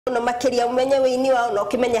no makiria umenye wini wao no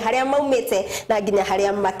kimenya haria maumite na nginya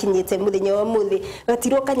haria makinyite muthenya wa muthi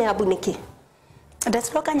gatirwo kanyambu niki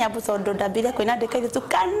ndatirwo kanyambu tondu ndambire kwina ndikaire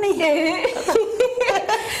tukani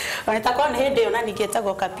ona takwa ni hindi ona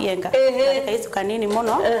ningetagwo kapienga ndikaire tukanini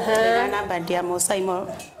muno na bandi ya Musaimo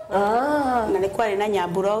na ni kwari na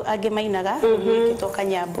nyamburo angi mainaga ngitoka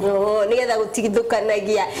nyambu nigetha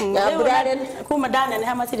gutigithukanagia nyamburare kuma dana ni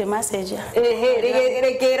hamatire message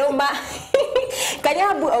regeroma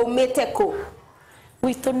kanyambu aumite ku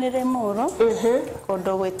witonere moro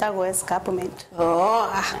kondo gwetagwo escarpment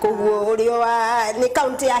koguo urio wa ni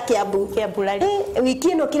county ya Kiambu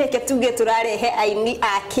wiki no kireke tuge turarehe aini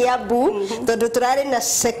a Kiambu tondu turare na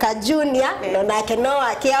Seka Junior no nake no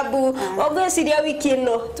wa Kiambu ogweciria wiki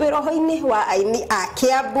no twiroho-ini wa aini a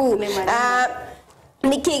Kiambu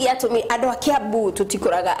niki giatumi andu a Kiambu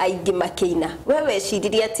tutikuraga aingi makiina wewe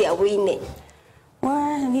ciriria atia wine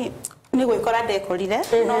ni gwikora ndekorire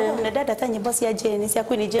no ndendete nyimbo cia Jane cia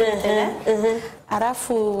Queen Jane tene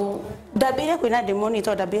arafu ndambire kwina demoni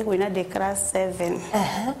to ndambire kwina de class 7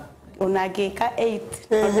 unagika 8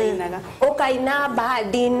 ondainaga ukaina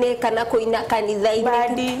bandine kana kuina kanitha-ini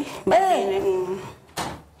bandi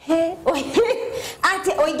he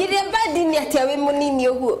ati oigire bandine atia wi munini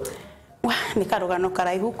uguo ni karugano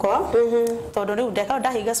karaihu ko tondu riu ndeka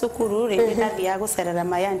ndahiga cukuru ri ndathia gucerera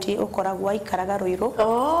mayanti ukoragwa ikaraga ruiru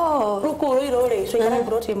ruku ruiru ri twikara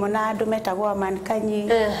broti mona andu metagwo amankanyi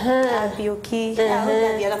abiuki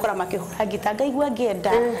ndathia gakora makihura ngita ngaigua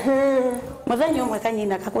ngienda muthenya umwe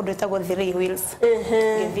kanyina kakundu etagwo 3 wheels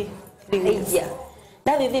ngithi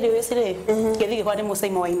ndathithire wicire ngithige kwa ni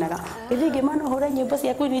Musaimo wainaga ngithige mano hura nyimbo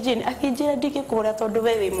cia Queen Jane akinjira ndikikura tondu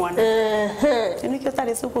we wi mwana nikio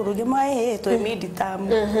tari cukuru ngimae twi mid term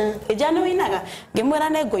ejana winaga ngimwira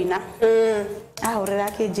ne ngoina ahurira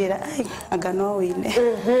akinjira anga no wine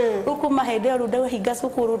ukuma hende ru ndawe hinga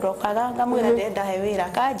cukuru ndokaga ngamwira ndenda he wira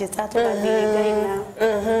kanjita tugathie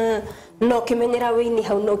ngaina no kimenyera wini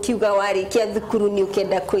hau no kiuga wari kia thukuru ni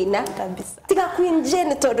ukenda kuina kabisa tiga Queen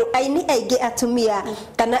Jane tondu aini aingi atumia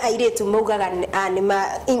kana airetu maugaga ni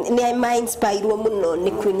ma inspire muno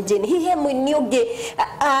ni Queen Jane hihe mwini ungi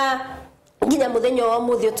nginya muthenya wa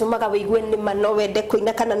muthi utumaga wigue ni mano wende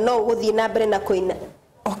kuina kana no guthie na mbere na kuina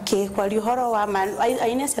kwa uhoro wa man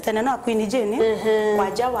aina setana no Queen Jane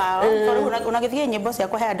waja wao unagithie nyimbo cia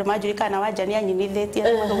kwa andu majurikana wanja ni anyinithitie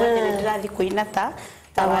muthugwete ndirathi kuina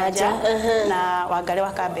tawaja na wangare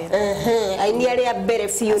wa Kambere aini aria mbere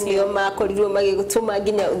fiu nio makorirwo magigutuma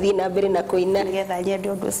nginya uthii na mbere na kuina nigetha nyende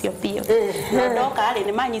undu ucio pio ndoka ri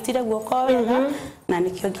ni manyitire guoko wega na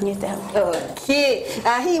nikio nginyete hau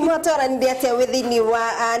hi mwatoranirie atia withini wa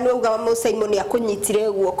nuga Musaimo ni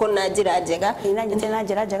akunyitire guoko na njira njega ina nyite na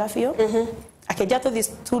njira njega fio akeja to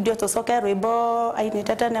studio to soke rwimbo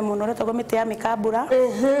ainitete ne muno retagwo miti ya mikambura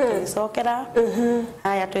tusokera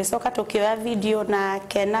haya tuisoka tukioya video na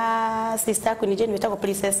kena sister Queen Jane wetagwo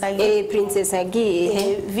Princess Agi Princess Agi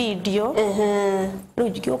video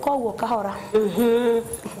rujiki ukoguo kahora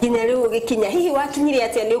nginya riu gikinya hihi wakinyire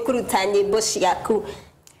atia ni ukuruta nyimbo ciaku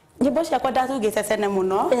nyimbo ciakwa ndatugite tene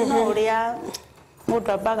muno no uria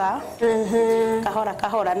mundu ambaga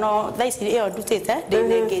kahora no thaiciri iyo ndutite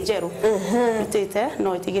ndinenge njeru ndutite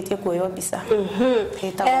no itigitie kuoyo mbica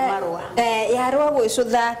itagwo marua yarwa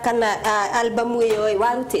gwicutha kana album iyo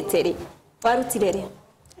warutire ri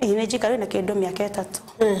ni njikaru na kindu miaka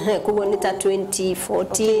 3 kugo ni ta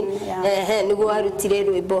 2014 niguo warutire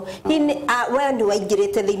rwimbo hini we ni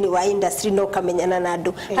waingirite thiini wa industry no kamenyana na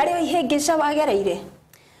andu hari ihengica wagereire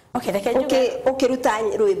ukiruta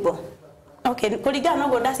rwimbo kuringana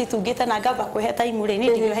no ndacitungite na ngamba kwehe time ri ni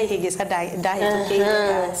ndigio haihingica ndahitukiire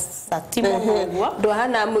satimo noguo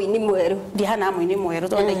ndohana muini mweru ndihana muini mweru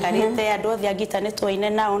tondu ikarite andu othe angita ni twaine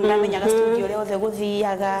nao ndamenyaga studio ri othe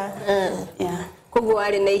guthiaga koguo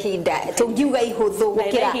ari na ihinda tungiuga ihuthu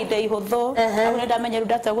gukira ihinda ihuthu au ndamenya ru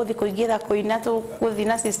ndata guthi kuingira kuina tu guthi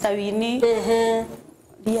na sister Wini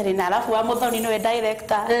Diari na alafu wa muthoni no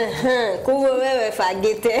director koguo wewe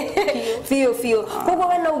bangite fio koguo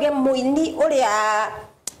we no uge muini uria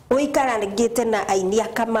uikarangite na aini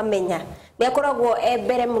akamamenya ni akoragwo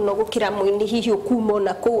mbere muno gukira muini hihi ukuma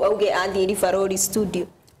na ku auge athii Rifaroli studio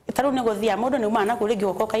itaru ne guthia mundu ni umana kuri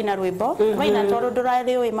gioko kaina rwimbo waina tondu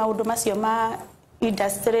ndurari wi maundu macio ma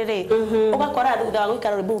industry ri ugakora thutha wa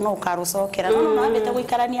guikara rwimbo no ukarucokera no ambite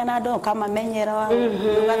guikarania na andu ukamamenyera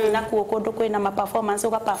ugathi na kuo kundu kwina ma performance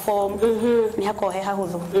uga perform ni hakohe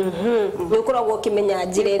hahuthu ni ukoragwo ukimenya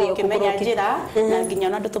njira iria ukimenya njira na nginya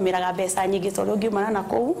na ndutumiraga mbeca nyingi tondu ngiumana na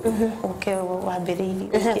kuu uke wambiriiri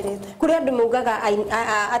ukirite kuri andu mugaga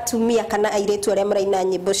atumia kana airetu aria maraina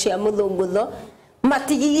nyimbo cia muthungutho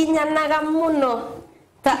matigiginyanaga muno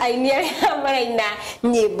ta aini aria maraina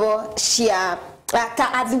nyimbo cia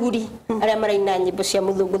ta athuri aria maraina nyimbo cia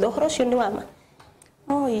muthungutho horo cio ni wama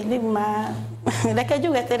oi lima reke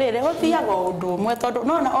njuge terere uthiaga undu umwe tondu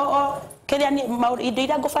nona keria ni indo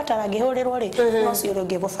ira ngubatara ngihurirwo ri no cio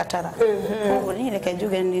rungi gubatara koguo ni reke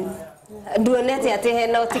njuge ni duonete ati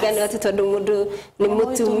hena utigani ati tondu mundu ni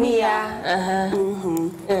mutumia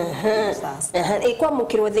ikwa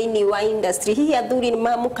mukirwo thiini wa industry hihi athuri ni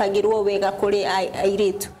mamukagirwo wega kuri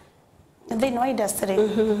airitu thiini wa industry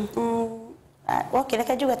okay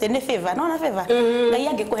reke njuge ati ni favor no na favor na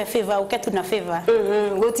yange kuhe favor uketu na favor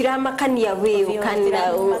gutira makania we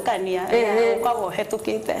ukana makania kwabo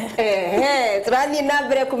hetukite turathie na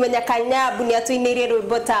mbere kumenya Kanyabu ni atuinirie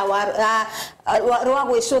rwimbo ta rwa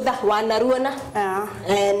gwicutha wanaruona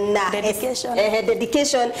na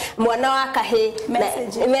dedication mwana wa kahe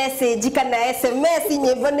message kana SMS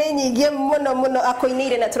nyimbo ni nyingi muno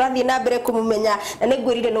akoinire na turathie na mbere kumumenya na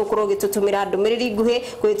ningwirire no ukorwo gitutumira ndumiriri nguhi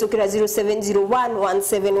kwitukira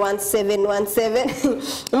 0701171717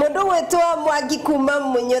 mundu wetwa Mwangi kuma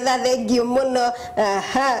Munyotha thengio muno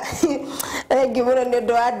thengio muno ni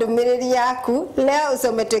undu wa ndumiriri yaku leo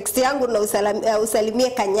usome text yangu na usalimie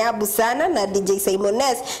Kanyabu sana na DJ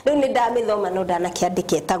Simones riu ni ndamithoma no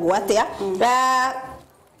ndanakiandike tagwo atia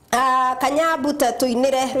Kanyabu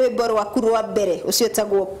tatuinire rwimbo rwaku rwa mbere ucio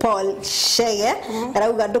tagwo Paul Shege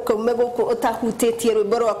arauga ndukaume guku utahutitie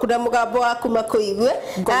rwimbo rwaku na mugambo waku makuigue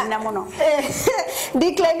ngona muno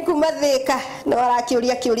decline kuma thika no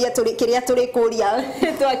arakiuria kiria turi kuria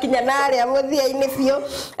twakinya naria muthia-ini biu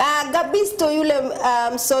Gabisto yule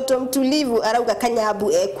msoto mtulivu arauga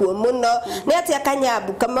Kanyabu ekuo muno ni atia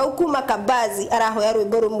Kanyabu kama ukuma Kabazi arahoya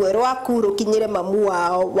rwimbo rumwe rwaku rukinyire mamu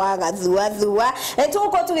wao wa gathuathua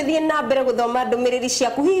tuko thie na mbere guthoma ndumiriri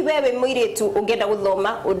ciaku hihi wewe muiritu ungenda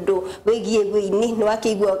guthoma undu wigie wini ni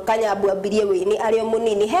wakiigua Kanyabu ambirie wini ario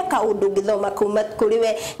munini heka undu ngithoma kuma kuri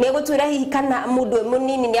we ni gutwira hihi kana mundu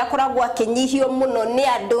munini ni akoragwo akinyihio muno ni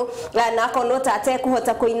andu na akono tate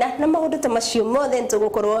kuhota kuina na maundu ta macio mothe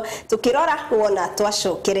tugukorwo tukirora wona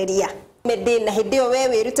twacokereria mede na hindio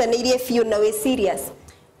wewe wirutanirie fiu na we serious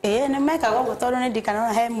ni mekaga uguo tondu ni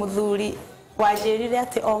ndikana he muthuri wajirire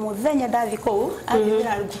ati o muthenya ndathi kuu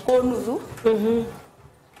athira ruko nuthu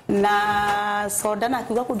na soda na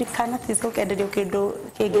kuga kudikana tisi ukenderio kindu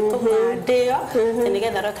kingituma ndio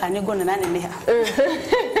nigetha roka ni ngona na neneha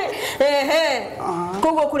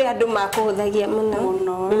koguo kuri andu makuhuthagia muno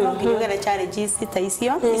no kinyugere challenges ta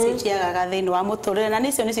icio ciagaga thiini wa muturire na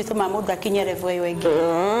nicio nicituma mundu akinye level iyo ingi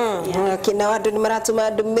kina andu ni maratuma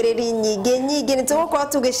ndumiriri nyingi ni tugukorwo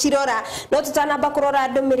tugicirora no tutanamba kurora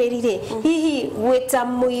ndumiriri ri hihi gwita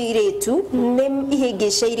muiritu ni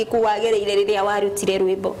ihingica iriku wagereire riria warutire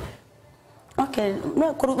rwimbo okay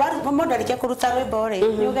no mundu arikia kuruta rwimbo ri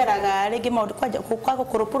ni ugeraga ringi maundu kwa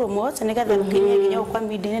gukuru promote nigetha rukinye nginya kwa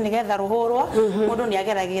media nigetha ruhurwa mundu ni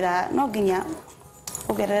ageragira no nginya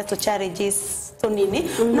ugerere to challenges tunini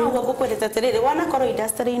no gukwirite tiriri wana korwo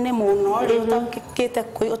industry ni muno ri utakite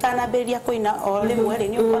utanambiria kuina o rimwe ri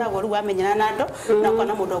ni ukoragwo ru wamenyana na andu na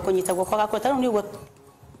kona mundu ukunyita guko gakweta ni ugo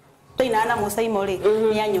tuina na musaimo ri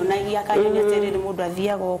ni anyonagia kanyonia tiriri mundu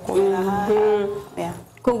athiaga gukwira haha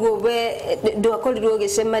koguo we ndwakorirwo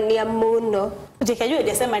gicemania muno ndikajue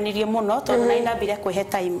ndecemanirie muno tondu na inambire kwihe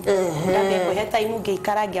time ndambire kwihe time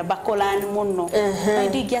ngiikara ngiamba kulani muno na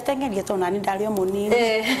ndingiatengeria tondu nani ndari o munini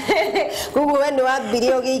koguo we ni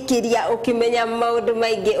wambirie ugiikiria ukimenya maundu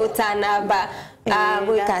maingi utanamba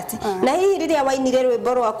gwikati na hihi riria wainire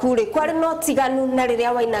rwimbo rwaku ri kwari no tiganu na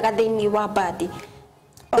riria wainaga thiini wa bandi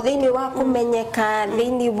thiini wa kumenyeka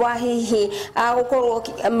thiini wa hihi gukorwo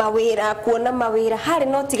mawira kuona mawira hari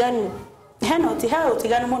no tiganu hena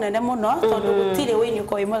utiganu munene muno tondu gutire wini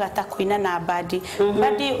uko imwe gata kuina na bandi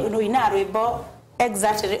ruina rwimbo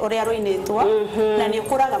exactly uria ruinitwo na ni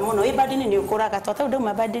ukuraga muno ibadi ni ukuraga tondu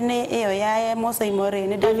nduma badi ni iyo ya Musaimo ri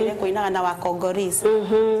ni ndathire kuinaga na wakongoris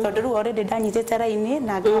tondu ru already ndanyitete raini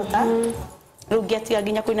na ngota rugiatia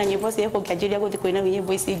nginya kuina nyimbo cia kukianjiria guthi kuina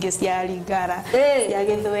nyimbo ici ingi cia Lingara cia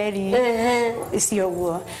Githweri icio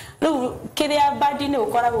guo riu kiria bandi ni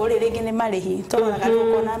ukoragwo ri ringi ni marihi toraga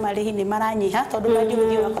tukona marihi ni maranyiha tondu bandi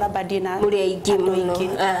guthi ukora bandi na muri aingi muno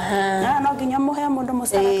no nginya muhe mundu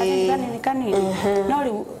musaraka ni kanini no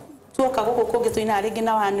riu tuoka guku kungi tuina ringi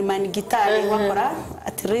na one man guitar wakora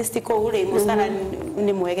at least ko uri musara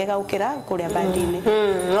ni mwegega ukira kuria bandini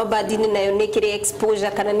no bandini nayo ni kiri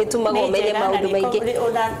exposure kana ni tumago menye maundu maingi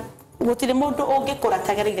gutire mundu ungikura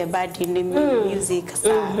tagerire band in music sa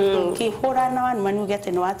kihura na one man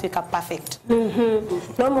ugete no atuika perfect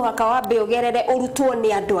no muhaka wambe ugerere urutwo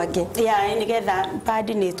ni andu angi ya ni getha band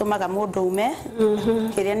ni tumaga mundu ume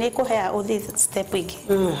kiria ni kuhea uthi step iki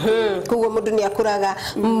kugo mundu ni akuraga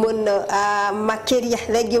muno makiria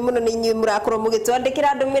thengio muno ni nyu murakorwo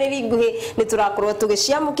mugitwandikira ndumiriri nguhi ni turakorwo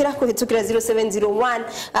tugiciamukira kuhitukira 0701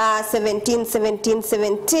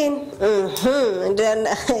 17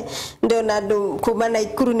 ndona ndu kuma na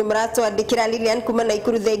ikuru ni muratwandikira Lilian kuma na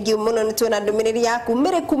ikuru thengio muno ni tuona ndumiriri yaku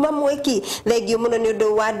mere kuma mweki thengio muno ni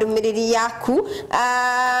undu wa ndumiriri yaku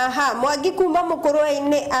Mwangi kuma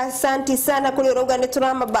mukoroini asanti sana kuri uruga ni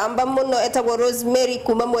turamabamba muno etagwo Rosemary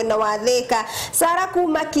kuma mwena wa Thika Sara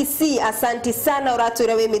kuma Kisii asanti sana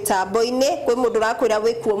uratwira we mitambo-ini kwi mundu rakwira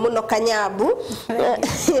we kuo muno Kanyabu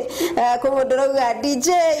kwi mundu rauga DJ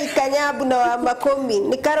Kanyabu na wa Makumi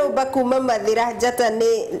ni Karumba kuma Mathira Njata ni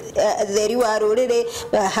theri wa ruriri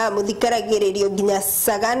muthikaragirio nginya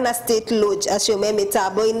Sagana State Lodge acio me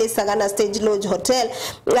mitambo-ini Sagana State Lodge Hotel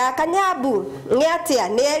Kanyabu ni atia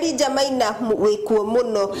ni Elija Maina we kuo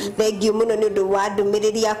muno thengio muno ni undu wa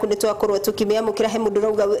ndumiriri yaku ni twakorwo tukimiamukira he mundu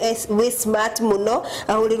rauga we smart muno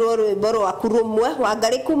ahurirwo rwimbo rwaku rumwe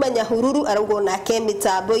Wangari kuma Nyahururu arauga nake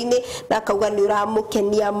mitambo-ini na akauga ni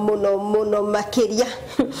uramukenia muno makiria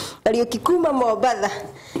Ariuki kuma Mombatha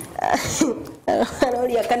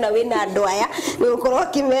aroria kana wina andu aya ni ukorwo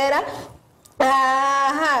kimera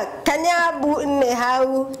Kanyabu ne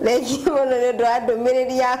hau thengio muno ni undu wa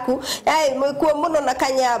ndumiriri yaku mwikuo muno na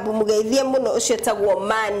Kanyabu mugeithie muno ucio tagwo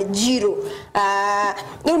Man Jiro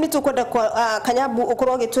riu ni tukwenda Kanyabu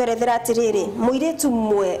ukorwo gitwerethera atiriri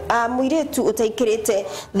muiretu utaikirite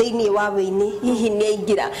thiini wa wini hihi ni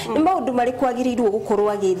aingira ni maundu mari kwagirirwo gukorwo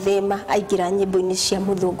agithema aingira nyimbo-ini cia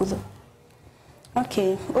muthunguthu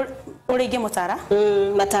okay urige mutara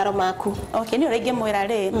mataro maku okay ni urige mwira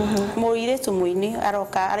ri muiretu muini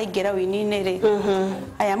aroka araingira wini-ini ri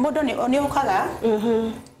aya mundu ni ukaga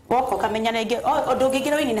woko kamenya nenge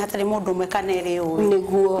ndungigira wini na hatari mundu umwe kana eri uyu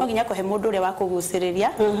niguo no nginya kuhe mundu uria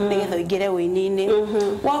wakuguciriria nigetha uingire wini-ini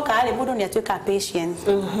woka ari mundu ni atuika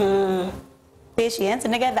patience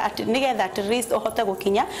nigetha at least uhote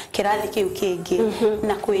gukinya kirathi kiu kingi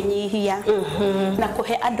na kwinyihia na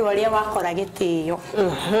kuhe andu aria wakora gitio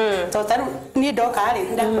totaru ni ndoka ari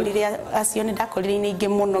ndakorire acio ni ndakorire ingi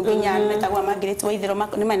muno nginya netagwa magireti wa ithiro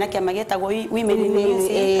ni maina kia magetagwo women in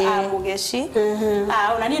music mugeshi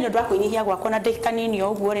ona ni ndu akwinyihia gwakwa na ndika nini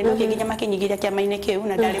oguo ri no kinginya makinyigiria kia maine kiu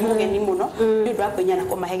na ndari mugeni muno ni ndu akwinya na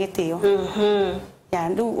kumahe gitio ya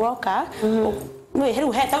ndu woka no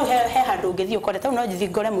heru he handu ngithii ukore tau no jithi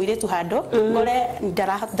ngore muiretu handu ngore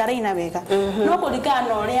ndaraina wega no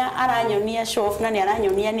kuringana uria aranyonia show na ni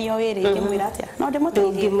aranyonia niyo wiri ngimwira atia no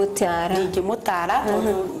ndimutara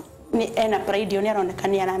ni ena pride ni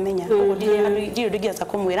aronekania aramenya uguo ndio ndigeza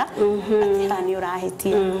kumwira ati hani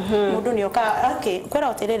urahitia mundu ni oka okay kwera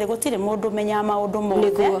oterere gutire mundu menya maundu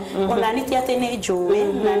mothe ona niti ati ni njuwe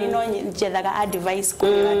na ni no njethaga advice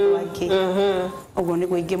kuri andu angi uguo ni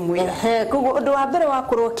gwingi mwira kugo undu wa mbere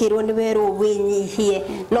wakorwo kirwo ni weru winyihie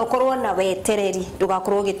no korwo na wetereri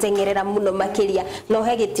ndugakorwo gitengerera muno makiria no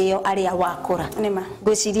he gitio aria wakora nima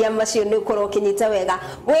gwiciria macio ni ukorwo kinyita wega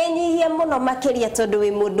winyihie muno makiria tondu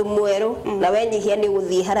wi mundu mweru na wenyihia ni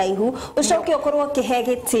guthii haraihu ucoke ukorwo kihe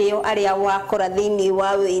gitio aria wakora thiini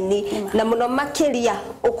wa wini na muno makiria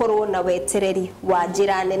ukorwo na wetereri wa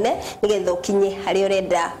njira nene nigetha ukinye hari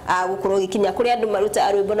urenda gukorwo gikinya kuri andu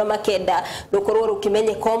maruta rwimbo na makenda rukorwo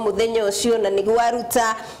rukimenyeka muthenya ucio na niguo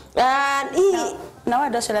aruta na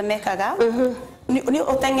wado cela mekaga ni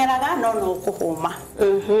utengeraga no kuhuma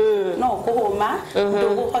no kuhuma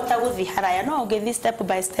nduguhota guthi haraya no ngithi step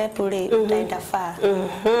by step uri utaenda far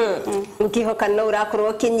ukihoka no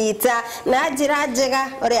urakorwo kinyita na njira njega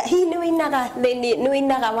uria hi ni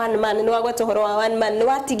winaga one man ni wagwa tuhoro wa one man ni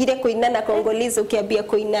watigire kuina na Congolese ukiambia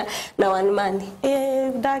kuina na one man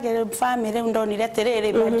ndagere family ndonire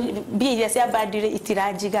terere bia iria cia bandire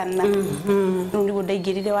itirajigana nu ni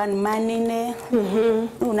ndaingirire one man ne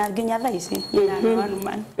una nginya thaici one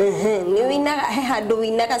man ni winaga he handu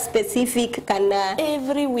winaga specific kana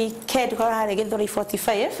every weekend kwa hare githori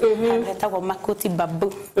 45 hetagwo Makoti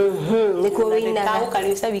Babu nikuo winaga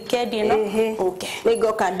ukanisa weekend ino okay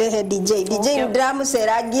nigoka ndehe DJ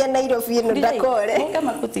ndamuceragia Nairobi no ndakore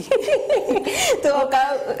kama Makoti toka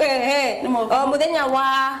o muthenya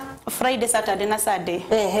wa Friday Saturday na Sunday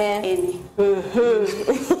eni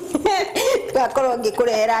gakorwo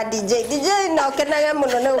ngikurehera DJ no kenaga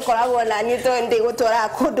muno ne gukoragwo na ni to ndi gutwara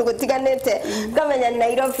kundu gutiganite kamenya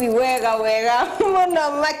Nairobi wega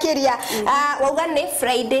muno makiria wauga ni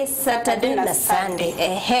Friday Saturday na Sunday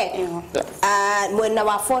mwena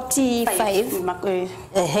wa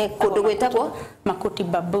 45 kundu gwetagwo Makuti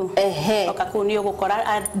Babu okakuni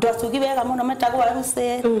ogukora ndwatugi wega muno metagwo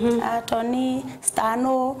aruse Tony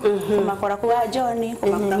Stano kumakora kwa Johnny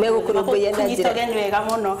megukurumbuya na njira togeni wega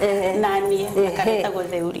muno nani akaretagwo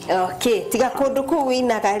theuri tiga kundu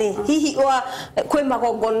kuwinaga ri hihi kwi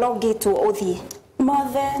magongono ngitwo uthie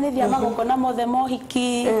mothe ni thia magongona mothe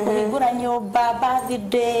mohiki kuhingura nyumba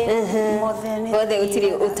birthday mothe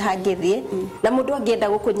utiri utangithie na mundu angienda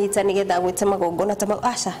gukunyita nigetha gwite magongona ta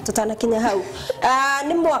aca tutanakinya hau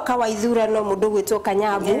ni mwaka wa ithurano mundu gwitwo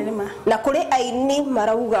Kanyambu na kuri aini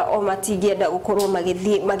marauga o matingienda gukorwo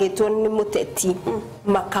magitwo ni muteti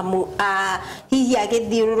makamu hihi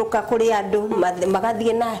agithiururuka kuri andu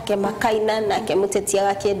magathie nake makaina nake muteti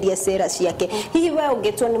agakendia cera ciake hihi we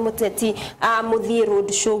ungitwo ni muteti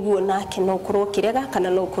road show nake no kurwo kirega kana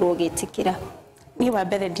no kurwo gitikira ni wa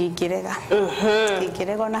mbere ndingirega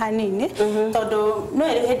ndingirega na hanini tondu no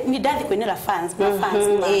ni ndathi kwinira fans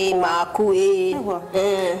maku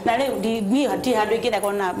na riu ni hati handu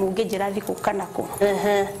ingirega na mungijira thiku kana ku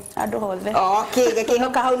andu hothe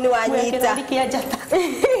gekihoka hau ni wanyita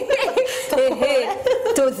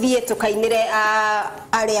tuthie tukainire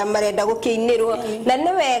aria marenda gukiinirwo na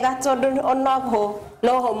ni wega tondu onaho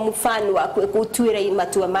noho mufani wa kutuira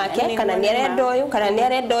imatua make kana ni arenda uyu kana ni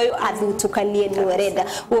arenda uyu athutukanie ni arenda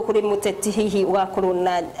gukuri muteti hihi ugakorwo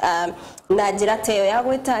na njira teyo ya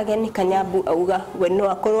gwita ageni Kanyambu auga we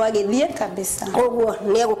no akorwo agithie kabisa uguo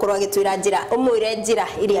ni gukorwo agitwira njira umwire njira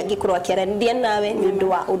iria angikorwo akiaranĩria nawe ni undu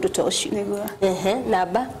wa undu ta ucio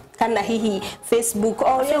namba kana hihi Facebook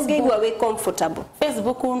o yo ngigwa we comfortable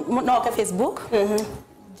Facebook no ke Facebook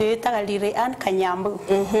Jeta Lily and Kanyambu.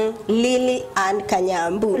 Lily and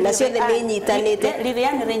Kanyambu. Na ciothe ni nyitanite. Lily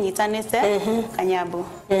and nyitanite Kanyambu.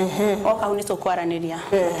 Oka unito kwaraniria.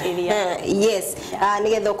 Yes.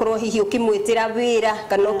 Nigetha ukorwo hihi ukimwitira wira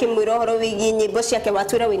kana ukimwira horo wigi nyimbo ciake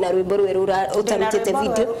watwira wina rwimbo rweru utarutite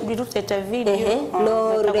video. Ndirutite video.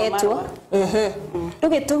 No ruretwo.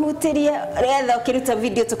 Tugituhutiria retha ukiruta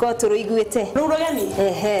video tukao turuiguite. Rurogani?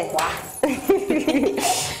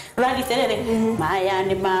 Radi terere maya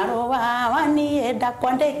ni marowa wanienda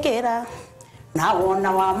kwandikira na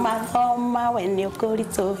wona wa mathoma we ni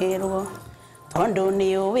ukurituhirwo tondu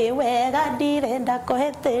ni uwi wega ndirenda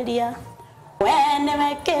kuhetiria wene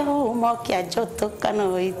wekihumo kia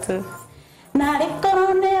njutukano itu na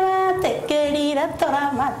rikoro ni watikirire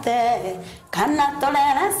turamate kana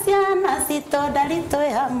turera ciana citu ndari twi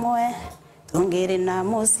hamwe tungiri na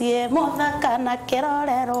mucie muthaka na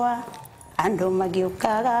kirorerwa andu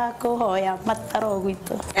magiukaga kuhoya mataro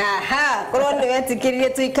gwitu korwo ni wetikiririe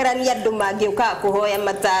tuikarania andu magiukaga kuhoya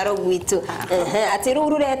mataro gwitu ati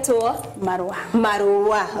ruru retwo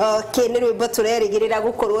marua ni rwimbo turerigirira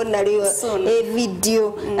gukorwo na rio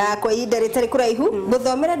video kwa ihinda ritari kuraihu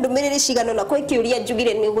guthomera ndumiriri cigano na kwa ikiuria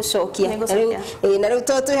njugire ni gucokia na riu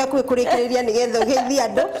twi hakuhi kurikiriria nigetha ugeithia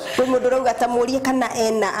andu kwi mundu rauga ta murie kana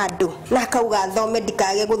ena andu na akauga thome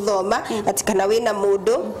ndikage guthoma ati kana wina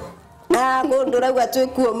mundu mundu rauga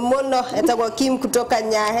twikuo muno etagwo Kim kutoka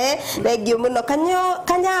Nyahe regio muno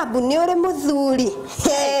Kanyambu ni uri muthuri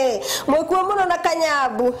mwikuo muno na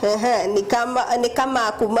Kanyambu ni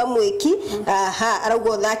kama kuma mwiki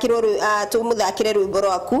arauga thakirwo tumuthakire rwimbo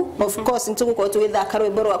rwaku of course ntuguko tugithaka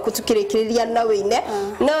rwimbo rwaku tukirikiriria na wine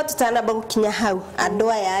no tutanamba gukinya hau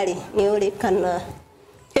andu aya ri ni uri kana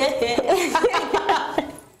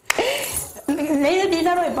ni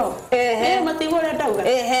dina rwimbo matigore ndauga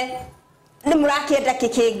ni murakienda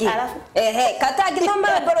kikingi katangithoma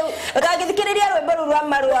rwimbo utangithikiriria rwimbo rwa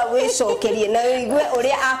marua wicokerie na wigue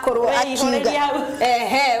uria akorwo akiuga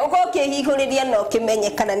uko ukihihuriria no kimenye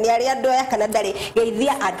kana ni ari andu aya kana ndari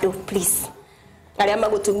geithia andu please aria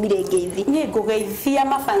magutumire ngeithi ni ngugeithia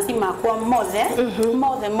mafansi makwa mothe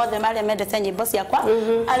maria mendete nyimbo ciakwa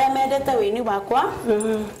aria mendete wini wakwa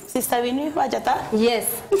sister wini wajata yes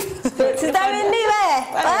sister wini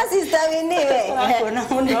we sister wini we na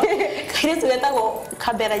muno kire tuetagwo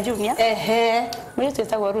Kabera Junior muri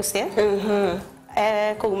tuetagwo Ruse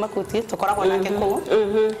kuguma kuti tukoragwo nake ku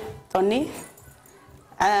Tony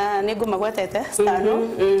Nigo magwetete stano.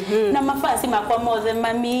 Na mafasi makwa mothe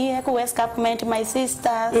mami ku escapement my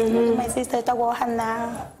sisters. My sister tagwo Hana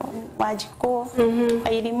Wajiko.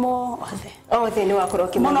 Airimo othe ni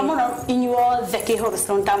wakoroki mono inyuothe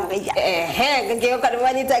kihorstone tamugeia ngioka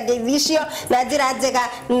nimanyita ngeithicio na njira njega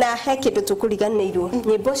na he kindu tukuriganirwo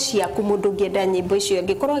nyimbo ciaku mundu ngienda nyimbo icio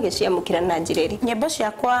ngikorwo giciamukira na njireri nyimbo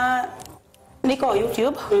ciakwa niko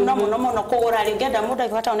YouTube no muno kugura ri ngenda mundu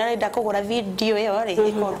akihota onera kugura video iyo ri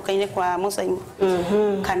iko dukaine kwa Musaimo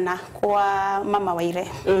kana kwa Mama Waire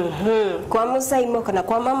kwa Musaimo kana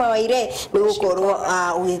kwa Mama Waire ni gukorwo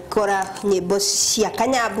ugikora nyimbo cia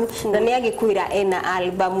Kanyambu na ni agikwira ena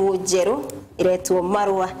album njeru iretwo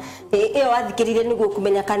Marwa iyo wathikirire niguo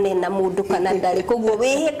kumenya kanena mundu kana ndari koguo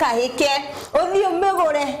wihika hike uthio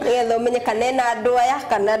megore nigetha umenye kanena andu aya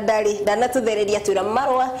kana ndari ndanatuthereria twira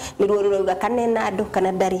Marwa niruo rurauga kanena andu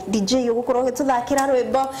kana ndari DJ ugukorwo gituthakira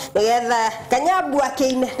rwimbo nigetha Kanyambu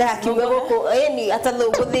akeine ndakiume guku ni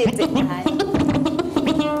atathuguthite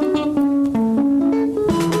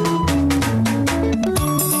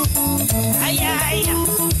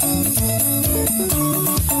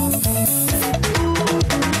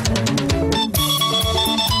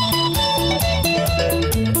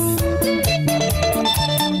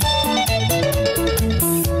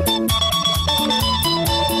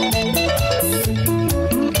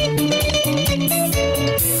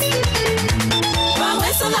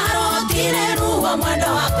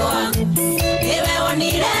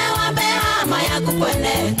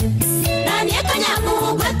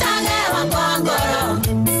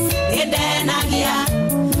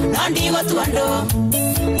Ndigo tuando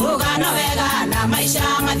ugana wega na maisha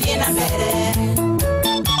mathie na mbere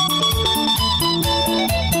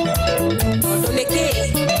nduleke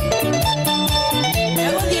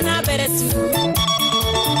ego dina mbere tu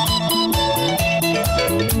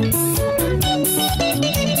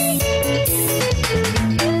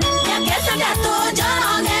yakesa dato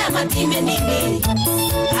jonge matime nini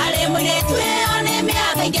ale mwire tuone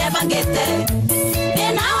miaka igebangete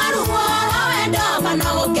dena warumo wendo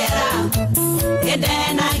manogokera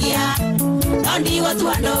edenagia nondigo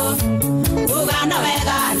tuando ugana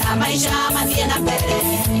wega na maisha mathie na mbere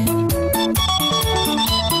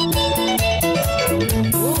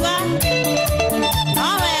uga no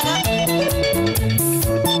wega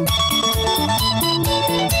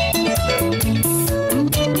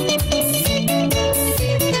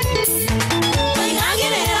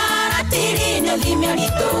oigagirira ratiri no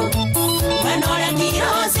thimiorito wenore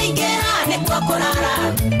kiro singera ne kwa kurara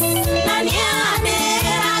nani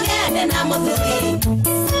ane na muthuri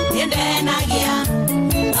ndendagia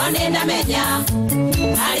none ndamenya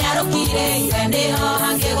ari arukire ire ndiho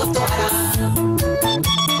angigutwara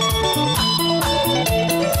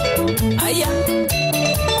aya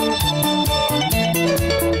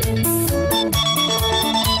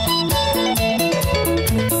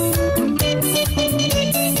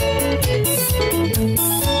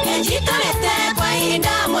ejikarete kwa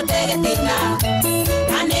inda mutegetina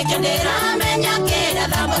aneke ndiramenya kira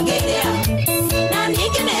thambagiria na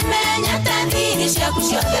ningĩ nĩmenyete thiri ciaku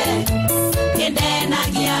ciothe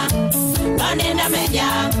nĩndenagia no nĩndamenya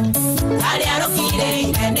harĩa rũkire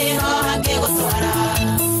ire nĩho hangĩgũtwara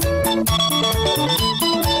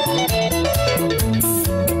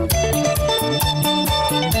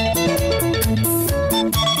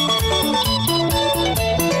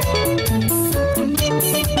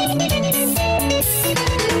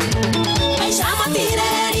maisha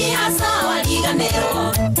matireri hasa wariganĩrwo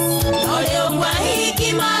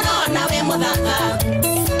marona we muthanga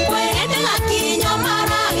kwendega kinyo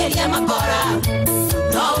marageria makora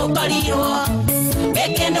no ukorirwo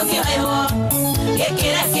gekendo kioyo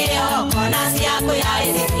gekira kio kona ciaku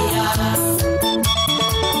yairiria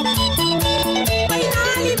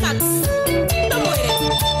finally max tomwire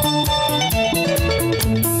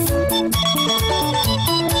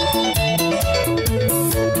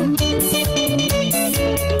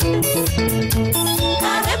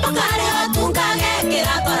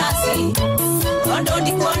Ondo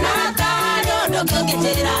ndikuona kari ondo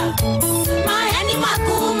kiongetera maheni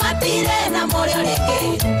maku matire na morio rĩngĩ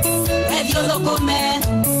ethio thũkũme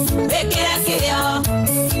wĩkĩre kĩrĩo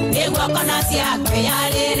nĩguo kona ciaku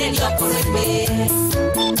yarĩrĩrio kũrũime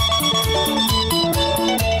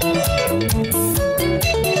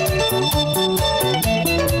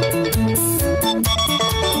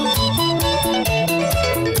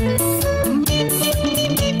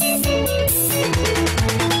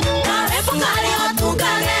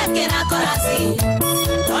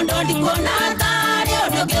Ondo ndikuona kari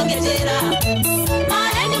ondo kiongetera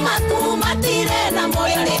maheni maku matire na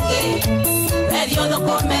morio rĩngĩ ethio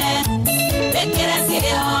thũkũme wĩkĩre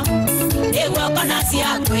kĩrĩo niguo kona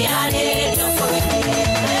cia kwĩyarĩrio